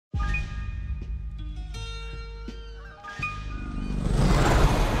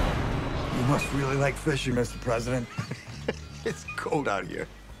must really like fishing, Mr. President. It's cold out here.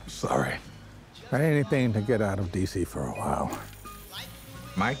 Sorry. Not anything to get out of D.C. for a while.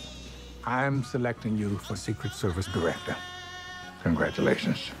 Mike, I'm selecting you for Secret Service Director.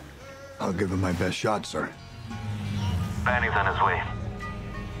 Congratulations. I'll give it my best shot, sir. Banning's on his way.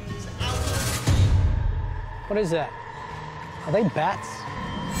 What is that? Are they bats?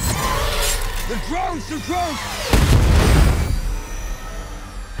 The drones! The drones!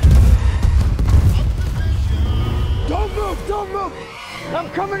 Don't move! Don't move! I'm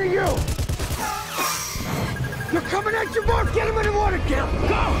coming to you! They're coming at your mark! Get him in the water! Get him!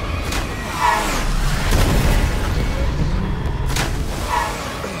 Go!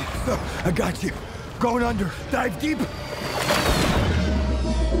 I got you. Going under. Dive deep.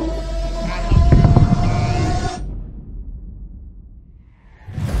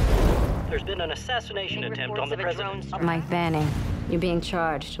 There's been an assassination attempt on the president. Mike Banning, you're being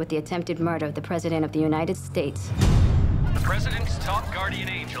charged with the attempted murder of the President of the United States. The president's top guardian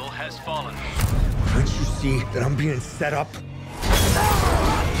angel has fallen. Can't you see that I'm being set up?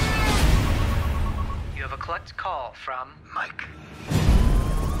 You have a collect call from Mike.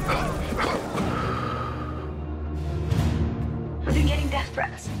 We've been getting death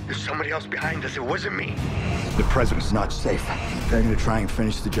threats. There's somebody else behind us. It wasn't me. The president's not safe. They're gonna try and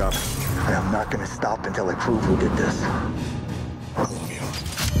finish the job. And I'm not gonna stop until I prove who did this. I love you.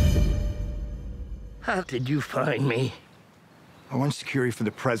 How did you find me? I want security for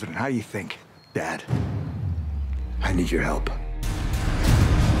the president. How do you think, Dad? I need your help.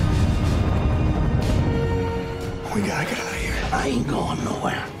 We gotta get out of here. I ain't going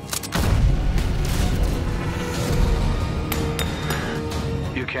nowhere.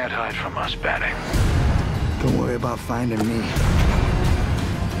 You can't hide from us, Banning. Don't worry about finding me.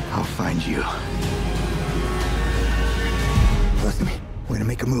 I'll find you. Listen to me. We're gonna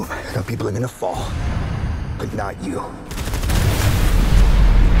make a move. Some people are gonna fall. But not you.